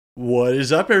What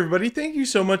is up, everybody? Thank you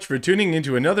so much for tuning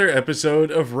into another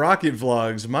episode of Rocket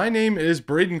Vlogs. My name is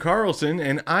Braden Carlson,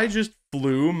 and I just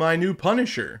flew my new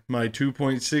Punisher, my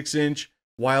 2.6-inch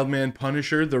Wildman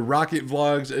Punisher, the Rocket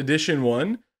Vlogs Edition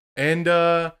 1. And,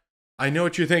 I know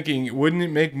what you're thinking. Wouldn't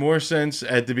it make more sense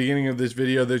at the beginning of this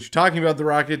video that you're talking about the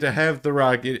rocket to have the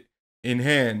rocket in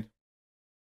hand?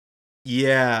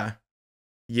 Yeah,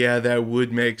 that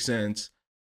would make sense.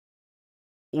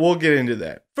 We'll get into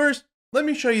that. First, let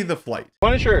me show you the flight.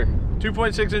 Punisher,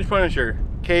 2.6-inch Punisher,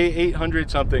 K800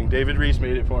 something. David Reese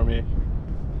made it for me.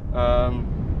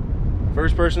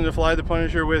 First person to fly the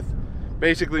Punisher with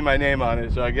basically my name on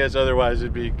it, so I guess otherwise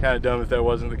it'd be kind of dumb if that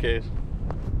wasn't the case.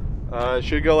 It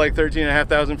should go like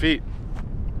 13,500 feet.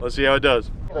 Let's see how it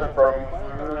does. From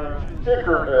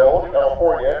Victorville,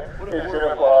 California, is going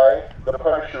to fly the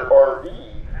Punisher RV.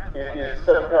 It is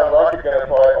 7-pound rocket going to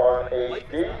fly on a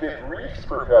David Reese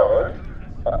propellant.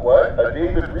 A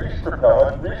David Reese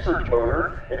propellant research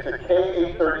motor. It's a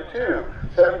K832,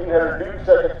 1,700 newton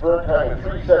seconds burn time in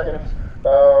 3 seconds.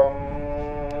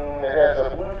 It has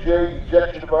a Blvd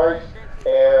ejection device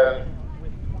and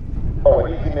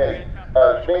an easy mini.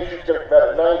 Main Street's going to come out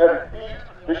at 900 feet.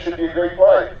 This should be a great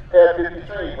flight. Pad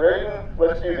 53, Braden,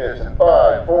 let's do this in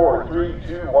 5, 4, 3,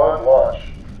 2, 1, launch.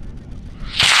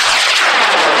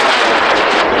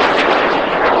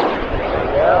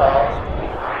 Yeah.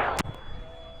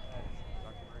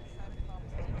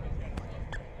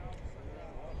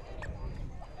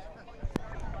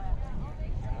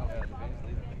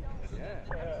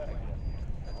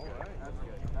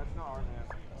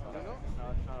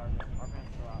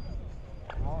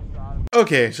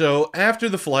 Okay, so after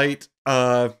the flight,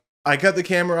 I cut the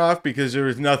camera off because there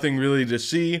was nothing really to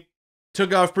see.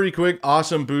 Took off pretty quick,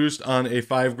 awesome boost on a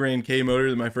 5 grain K motor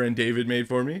that my friend David made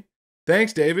for me.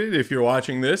 Thanks, David, if you're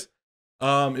watching this.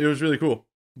 It was really cool.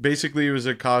 Basically, it was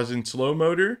a cause and slow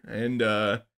motor, and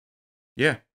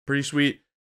yeah, pretty sweet.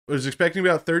 I was expecting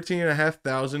about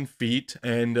 13,500 feet,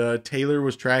 and Taylor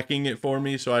was tracking it for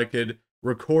me so I could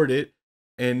record it.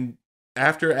 And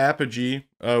after apogee,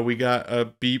 we got a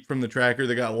beep from the tracker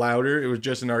that got louder. It was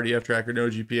just an RDF tracker, no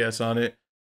GPS on it,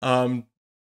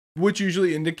 which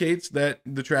usually indicates that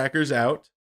the tracker's out.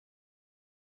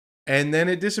 And then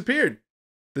it disappeared.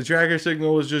 The tracker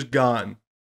signal was just gone.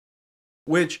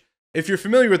 Which, if you're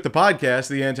familiar with the podcast,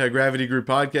 the Anti-Gravity Group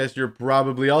podcast, you're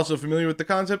probably also familiar with the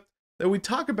concept that we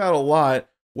talk about a lot,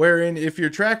 wherein if your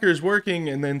tracker is working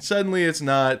and then suddenly it's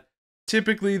not,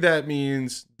 typically that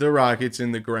means the rocket's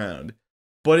in the ground.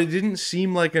 But it didn't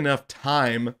seem like enough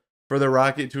time for the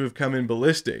rocket to have come in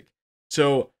ballistic.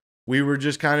 So we were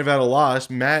just kind of at a loss.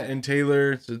 Matt and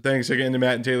Taylor, so thanks again to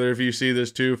Matt and Taylor if you see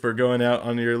this too, for going out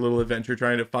on your little adventure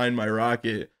trying to find my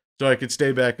rocket so I could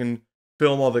stay back and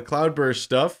film all the cloudburst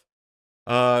stuff.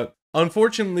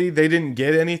 Unfortunately, they didn't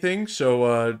get anything,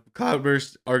 so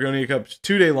cloudbursts are going to make up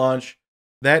 2-day launch.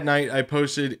 That night, I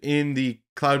posted in the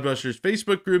Cloudbusters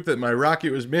Facebook group that my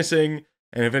rocket was missing,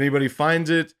 and if anybody finds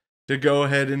it, to go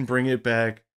ahead and bring it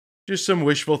back. Just some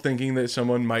wishful thinking that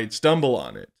someone might stumble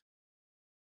on it.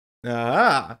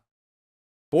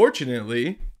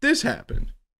 Fortunately, this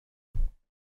happened.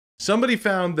 Somebody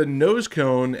found the nose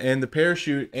cone and the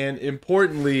parachute, and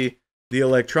importantly, the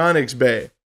electronics bay.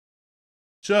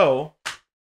 So,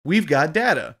 we've got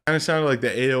data. Kind of sounded like the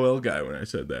AOL guy when I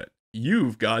said that.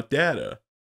 You've got data.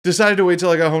 Decided to wait till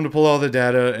I got home to pull all the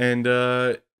data,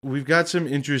 and we've got some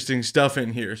interesting stuff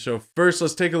in here. So first,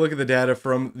 let's take a look at the data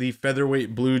from the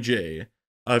Featherweight Blvd.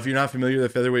 If you're not familiar, the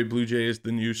Featherweight Blvd is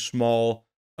the new small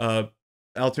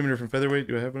altimeter from Featherweight.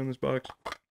 Do I have one in this box?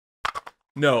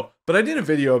 No, but I did a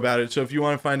video about it, so if you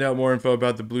want to find out more info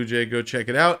about the Blvd, go check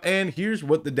it out. And here's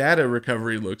what the data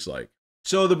recovery looks like.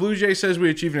 So the Blvd says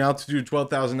we achieved an altitude of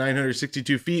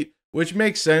 12,962 feet, which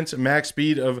makes sense, a max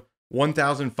speed of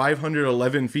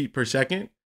 1,511 feet per second.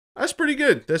 That's pretty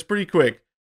good. That's pretty quick.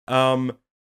 The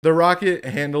rocket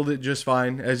handled it just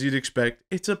fine, as you'd expect.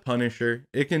 It's a Punisher.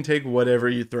 It can take whatever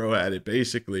you throw at it,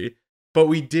 basically. But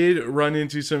we did run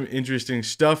into some interesting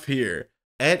stuff here.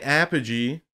 At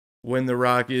apogee, when the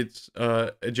rocket's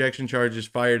ejection charge is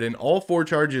fired, and all 4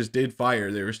 charges did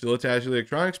fire, they were still attached to the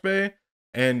electronics bay.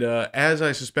 And as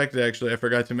I suspected, actually, I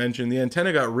forgot to mention, the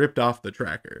antenna got ripped off the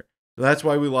tracker. So that's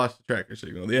why we lost the tracker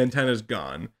signal. The antenna's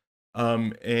gone.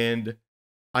 And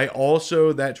I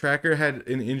also, that tracker had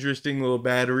an interesting little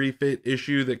battery fit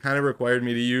issue that kind of required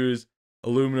me to use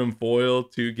aluminum foil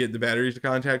to get the batteries to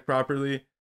contact properly.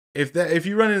 If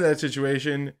you run into that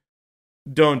situation,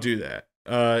 don't do that.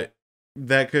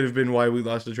 That could have been why we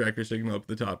lost the tracker signal up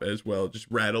the top as well. Just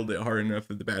rattled it hard enough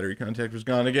that the battery contact was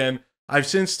gone again. I've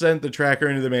since sent the tracker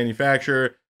into the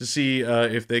manufacturer to see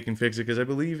if they can fix it, because I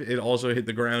believe it also hit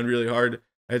the ground really hard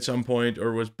at some point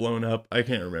or was blown up. I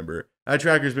can't remember. That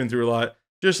tracker's been through a lot,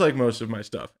 just like most of my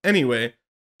stuff. Anyway,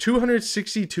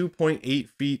 262.8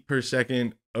 feet per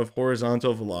second of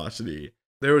horizontal velocity.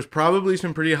 There was probably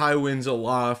some pretty high winds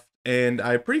aloft, and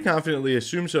I pretty confidently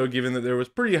assume so, given that there was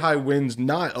pretty high winds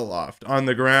not aloft. On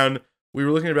the ground, we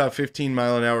were looking at about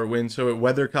 15-mile-an-hour winds, so it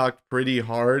weathercocked pretty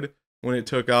hard when it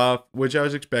took off, which I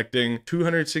was expecting.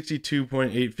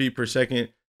 262.8 feet per second.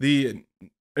 The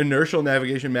inertial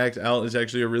navigation max alt is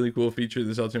actually a really cool feature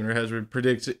this altimeter has, where it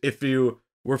predicts if you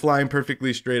were flying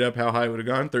perfectly straight up how high it would have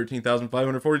gone,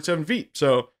 13,547 feet.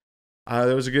 So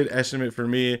that was a good estimate for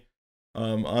me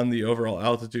on the overall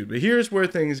altitude. But here's where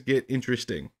things get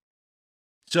interesting.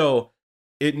 So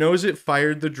it knows it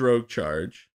fired the drogue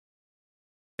charge,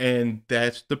 and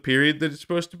that's the period that it's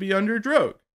supposed to be under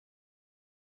drogue.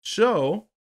 So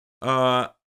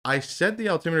I set the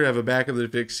altimeter to have a backup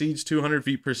that exceeds 200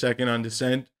 feet per second on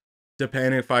descent to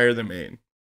panic fire the main,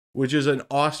 which is an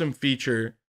awesome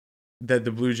feature that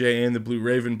the Blue Jay and the Blue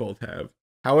Raven both have.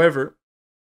 However,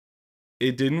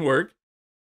 it didn't work.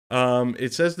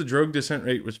 It says the drogue descent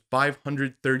rate was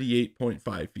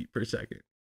 538.5 feet per second.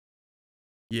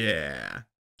 Yeah,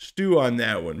 stew on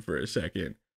that one for a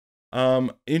second.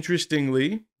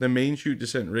 Interestingly, the main chute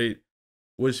descent rate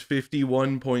was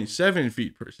 51.7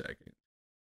 feet per second.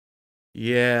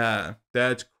 Yeah,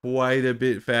 that's quite a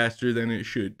bit faster than it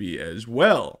should be as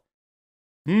well.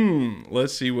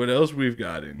 Let's see what else we've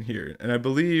got in here. And I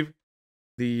believe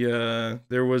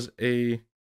there was a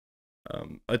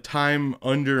time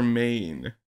under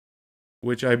main,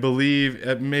 which I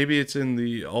believe maybe it's in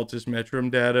the Altus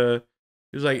Metrum data.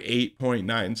 It was like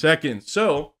 8.9 seconds.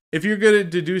 So if you're good at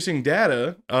deducing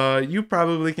data, you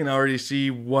probably can already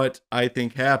see what I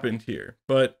think happened here.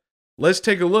 But let's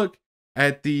take a look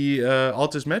at the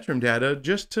Altus Metrum data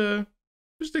just to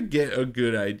get a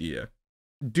good idea.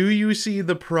 Do you see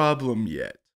the problem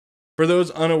yet? For those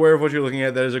unaware of what you're looking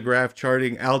at, that is a graph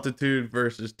charting altitude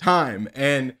versus time.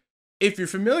 And if you're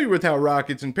familiar with how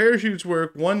rockets and parachutes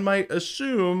work, one might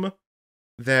assume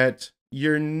that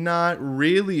you're not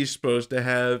really supposed to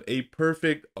have a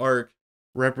perfect arc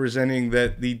representing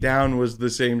that the down was the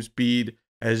same speed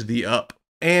as the up.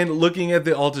 And looking at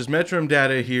the Altus Metrum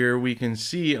data here, we can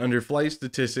see under flight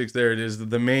statistics, there it is,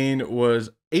 that the main was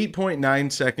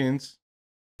 8.9 seconds,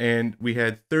 and we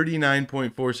had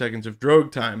 39.4 seconds of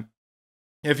drogue time.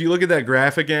 If you look at that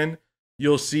graph again,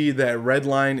 you'll see that red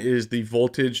line is the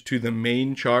voltage to the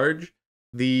main charge.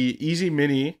 The Easy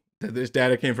Mini that this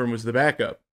data came from was the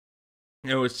backup.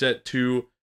 It was set to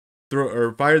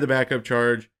fire the backup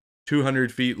charge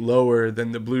 200 feet lower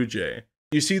than the Blue Jay.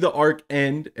 You see the arc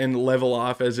end and level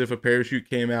off as if a parachute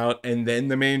came out and then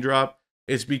the main drop.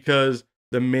 It's because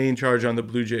the main charge on the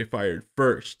Blue Jay fired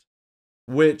first,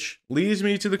 which leads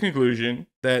me to the conclusion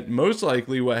that most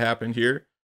likely what happened here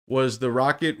was the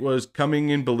rocket was coming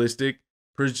in ballistic,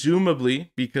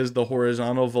 presumably because the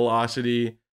horizontal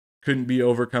velocity couldn't be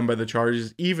overcome by the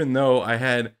charges, even though I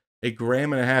had a 1.5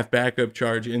 grams backup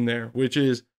charge in there, which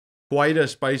is quite a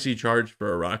spicy charge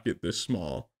for a rocket this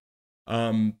small.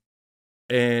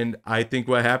 And I think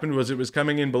what happened was it was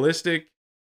coming in ballistic,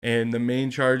 and the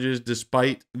main charges,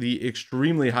 despite the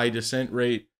extremely high descent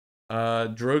rate,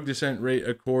 drogue descent rate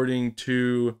according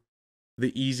to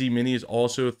the Easy Mini is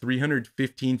also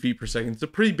 315 feet per second. It's a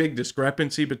pretty big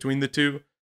discrepancy between the two.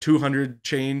 200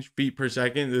 change feet per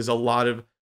second. There's a lot of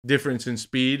difference in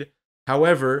speed.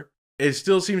 However, it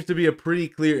still seems to be a pretty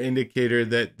clear indicator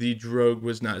that the drogue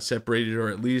was not separated, or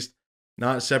at least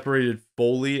not separated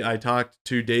fully. I talked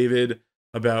to David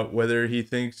about whether he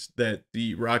thinks that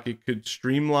the rocket could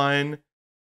streamline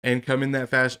and come in that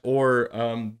fast, or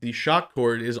the shock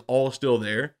cord is all still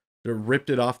there. They ripped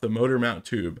it off the motor mount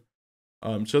tube.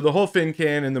 So the whole fin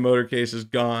can and the motor case is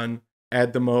gone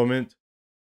at the moment.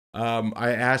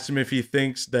 I asked him if he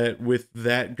thinks that with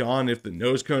that gone, if the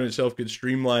nose cone itself could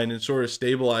streamline and sort of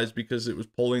stabilize because it was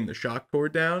pulling the shock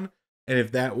cord down, and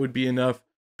if that would be enough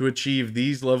to achieve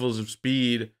these levels of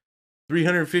speed.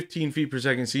 315 feet per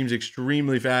second seems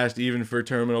extremely fast, even for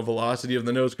terminal velocity of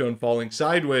the nose cone falling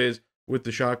sideways with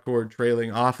the shock cord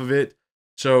trailing off of it.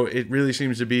 So it really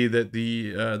seems to be that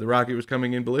the rocket was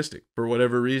coming in ballistic for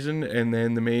whatever reason, and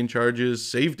then the main charges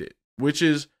saved it, which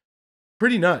is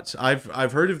pretty nuts.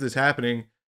 I've heard of this happening.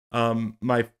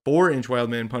 My 4-inch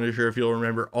Wildman Punisher, if you'll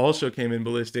remember, also came in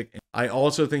ballistic. I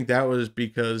also think that was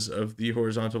because of the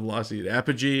horizontal velocity at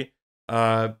apogee.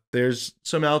 There's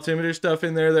some altimeter stuff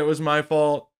in there that was my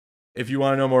fault. If you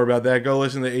want to know more about that, go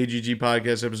listen to the AGG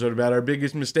podcast episode about our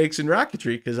biggest mistakes in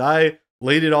rocketry, because I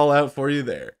laid it all out for you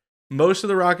there. most of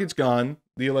the rocket's gone.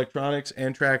 The electronics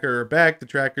and tracker are back. The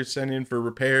tracker's sent in for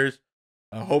repairs.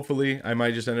 Hopefully, I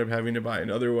might just end up having to buy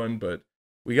another one, but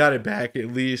we got it back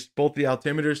at least. Both the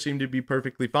altimeters seem to be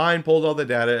perfectly fine. Pulled all the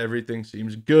data. Everything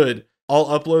seems good. I'll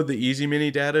upload the Easy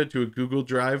Mini data to a Google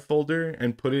Drive folder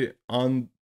and put it in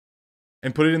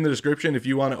the description if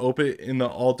you want to open it in the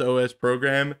AltOS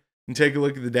program and take a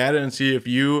look at the data and see if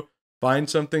you find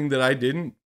something that I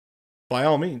didn't. By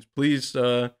all means, please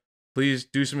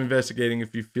do some investigating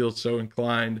if you feel so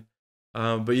inclined.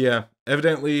 But yeah,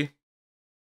 evidently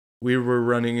we were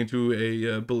running into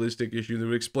a ballistic issue that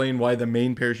would explain why the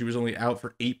main parachute was only out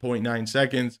for 8.9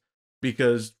 seconds,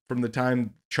 because from the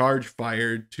time charge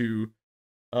fired to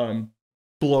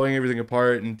blowing everything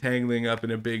apart and tangling up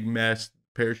in a big mess,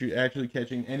 parachute actually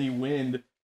catching any wind,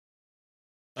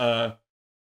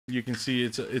 you can see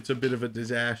it's a bit of a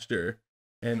disaster.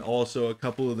 And also a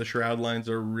couple of the shroud lines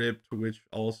are ripped, which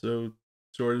also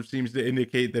sort of seems to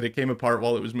indicate that it came apart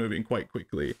while it was moving quite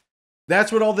quickly.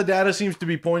 That's what all the data seems to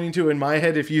be pointing to in my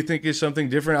head. If you think is something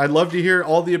different, I'd love to hear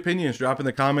all the opinions. Drop in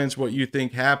the comments what you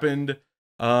think happened.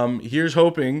 Here's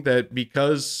hoping that,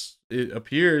 because it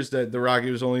appears that the rocket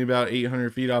was only about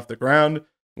 800 feet off the ground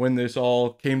when this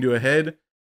all came to a head.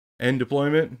 End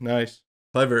deployment. Nice.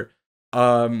 Clever.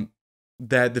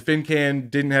 That the fin can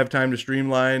didn't have time to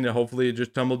streamline. Hopefully it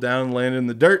just tumbled down and landed in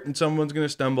the dirt and someone's going to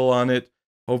stumble on it.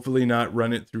 Hopefully not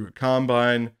run it through a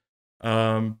combine.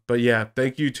 But yeah,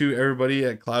 thank you to everybody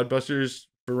at Cloudbusters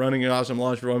for running an awesome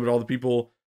launch for one, but all the people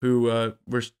who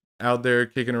were out there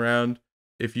kicking around.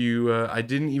 If you, I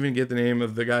didn't even get the name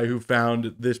of the guy who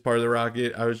found this part of the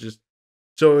rocket. I was just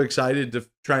so excited to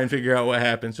try and figure out what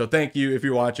happened. So thank you, if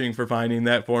you're watching, for finding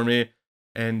that for me.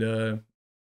 And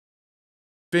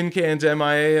fin can's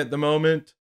MIA at the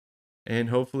moment, and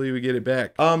hopefully we get it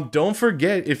back. Don't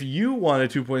forget, if you want a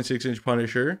 2.6-inch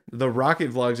Punisher, the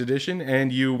Rocket Vlogs edition,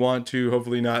 and you want to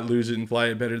hopefully not lose it and fly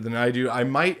it better than I do, I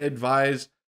might advise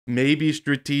maybe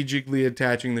strategically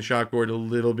attaching the shock cord a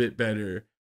little bit better.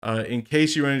 In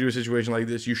case you run into a situation like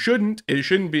this, it shouldn't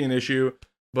be an issue,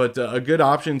 but a good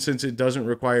option, since it doesn't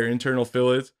require internal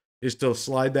fillets, is to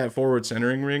slide that forward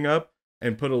centering ring up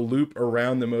and put a loop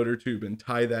around the motor tube and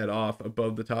tie that off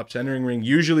above the top centering ring.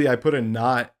 Usually I put a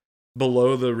knot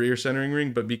below the rear centering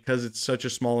ring, but because it's such a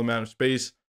small amount of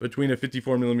space between a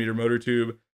 54mm motor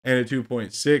tube and a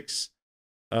 2.6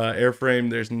 airframe,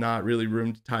 there's not really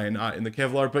room to tie a knot in the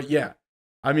Kevlar. But yeah,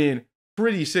 I mean,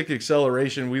 pretty sick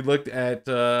acceleration. We looked at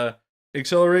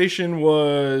acceleration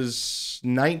was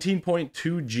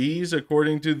 19.2 Gs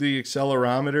according to the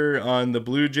accelerometer on the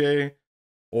Blvd,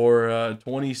 or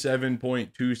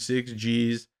 27.26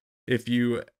 Gs if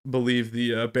you believe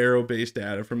the baro-based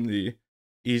data from the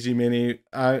Easy Mini.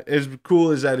 As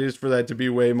cool as that is for that to be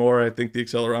way more, I think the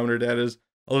accelerometer data is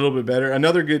a little bit better.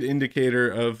 Another good indicator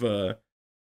of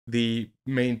the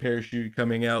main parachute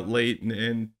coming out late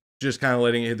and just kind of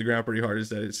letting it hit the ground pretty hard is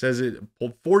that it says it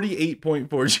pulled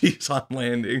 48.4 Gs on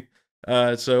landing.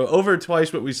 So over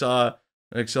twice what we saw,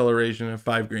 an acceleration of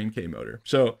 5 grain K motor.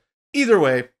 So either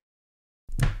way,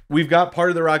 we've got part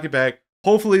of the rocket back.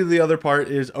 Hopefully the other part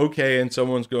is okay and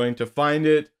someone's going to find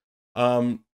it.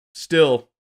 Still,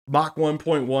 Mach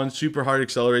 1.1, super hard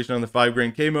acceleration on the 5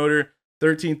 grain K motor.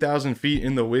 13,000 feet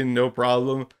in the wind, no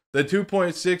problem. The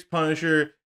 2.6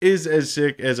 Punisher is as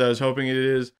sick as I was hoping it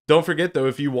is. Don't forget, though,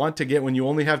 if you want to get one, you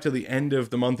only have till the end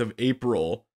of the month of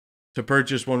April to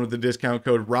purchase one with the discount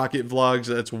code ROCKETVLOGS.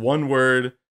 That's one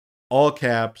word, all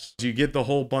caps. You get the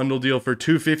whole bundle deal for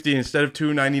 $250 instead of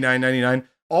 $299.99.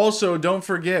 Also, don't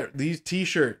forget these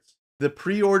t-shirts. The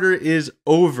pre-order is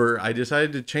over. I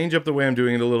decided to change up the way I'm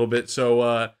doing it a little bit.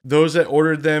 So those that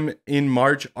ordered them in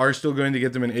March are still going to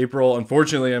get them in April.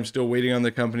 Unfortunately, I'm still waiting on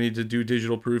the company to do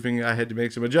digital proofing. I had to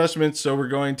make some adjustments. So we're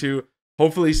going to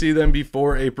hopefully see them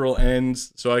before April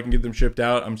ends so I can get them shipped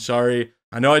out. I'm sorry.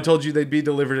 I know I told you they'd be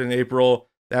delivered in April.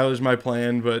 That was my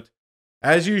plan. But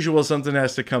as usual, something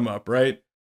has to come up, right?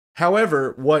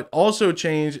 However, what also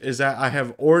changed is that I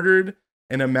have ordered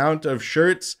an amount of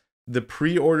shirts. The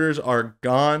pre-orders are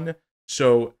gone.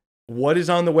 So what is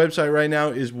on the website right now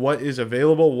is what is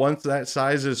available. Once that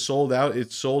size is sold out,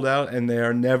 it's sold out and they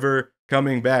are never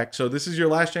coming back. So this is your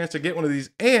last chance to get one of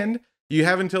these. And you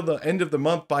have until the end of the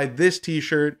month, buy this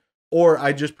t-shirt, or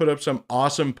I just put up some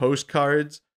awesome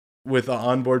postcards with an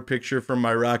onboard picture from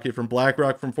my rocket from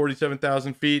BlackRock from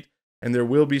 47,000 feet. And there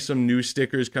will be some new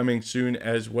stickers coming soon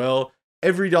as well.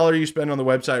 Every dollar you spend on the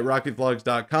website,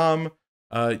 rocketvlogs.com,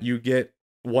 you get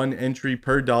one entry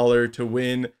per dollar to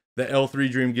win the L3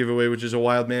 Dream giveaway, which is a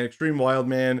Wildman, Extreme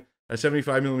Wildman, a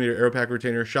 75mm Aeropack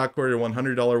retainer, shock cord, and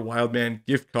 $100 Wildman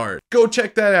gift card. Go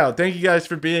check that out. Thank you guys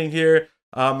for being here.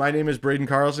 My name is Braden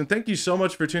Carlson. Thank you so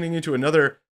much for tuning into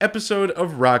another episode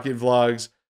of Rocket Vlogs.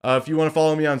 If you want to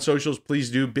follow me on socials, please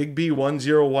do.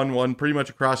 BigB1011, pretty much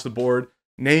across the board.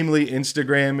 Namely,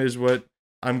 Instagram is what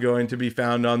I'm going to be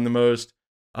found on the most.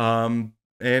 And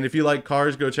if you like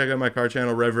cars, go check out my car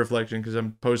channel, Rev Reflection, because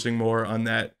I'm posting more on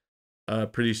that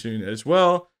pretty soon as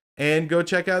well. And go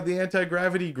check out the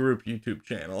Anti-Gravity Group YouTube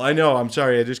channel. I know, I'm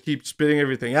sorry, I just keep spitting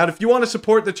everything out. If you want to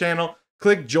support the channel,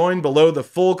 click join below. The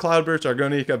full Cloudburst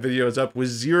Argonica video is up with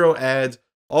 0 ads,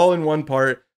 all in one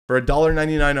part, for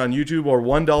 $1.99 on YouTube or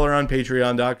 $1 on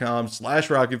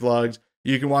patreon.com/rocketvlogs.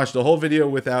 You can watch the whole video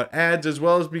without ads, as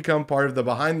well as become part of the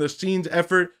behind-the-scenes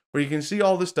effort where you can see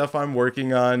all the stuff I'm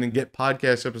working on and get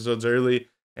podcast episodes early.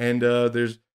 And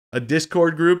there's a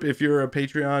Discord group if you're a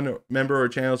Patreon member or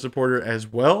channel supporter as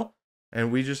well. And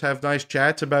we just have nice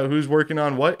chats about who's working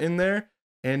on what in there.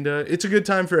 And it's a good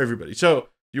time for everybody. So if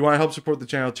you want to help support the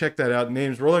channel, check that out.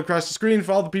 Names rolling across the screen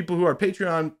for all the people who are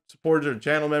Patreon supporters or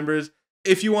channel members.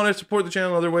 If you want to support the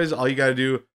channel in other ways, all you got to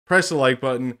do, press the like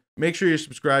button. Make sure you're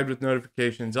subscribed with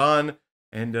notifications on.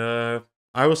 And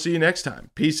I will see you next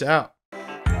time. Peace out.